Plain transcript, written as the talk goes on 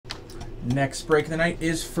Next break of the night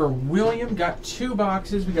is for William. Got 2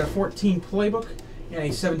 boxes. We got a 14 Playbook and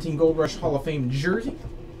a 17 Gold Rush Hall of Fame jersey.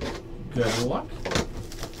 Good luck.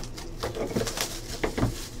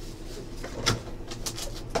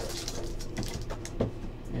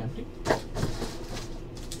 Empty.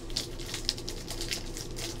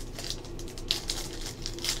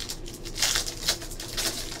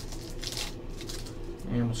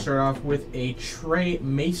 And we'll start off with a Trey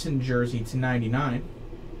Mason jersey /99.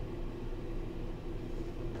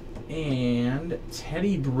 And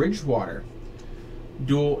Teddy Bridgewater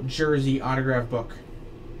dual jersey autograph book.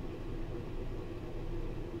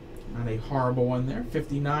 Not a horrible one there.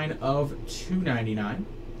 59 of 299.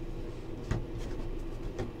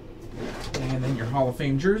 And then your Hall of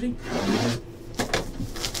Fame jersey.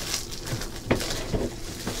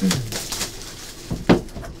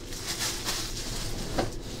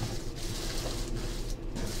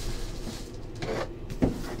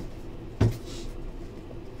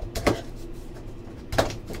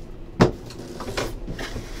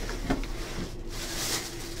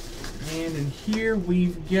 And in here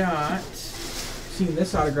we've got, seen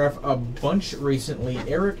this autograph a bunch recently,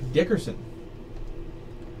 Eric Dickerson.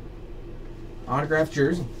 Autograph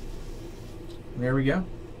jersey. There we go.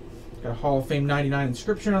 Got a Hall of Fame 99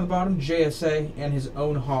 inscription on the bottom, JSA, and his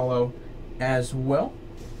own holo as well.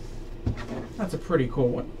 That's a pretty cool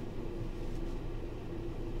one.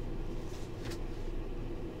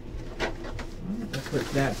 Let's put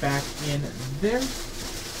that back in there.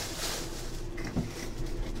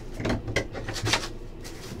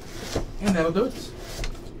 And that'll do it.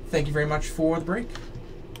 Thank you very much for the break.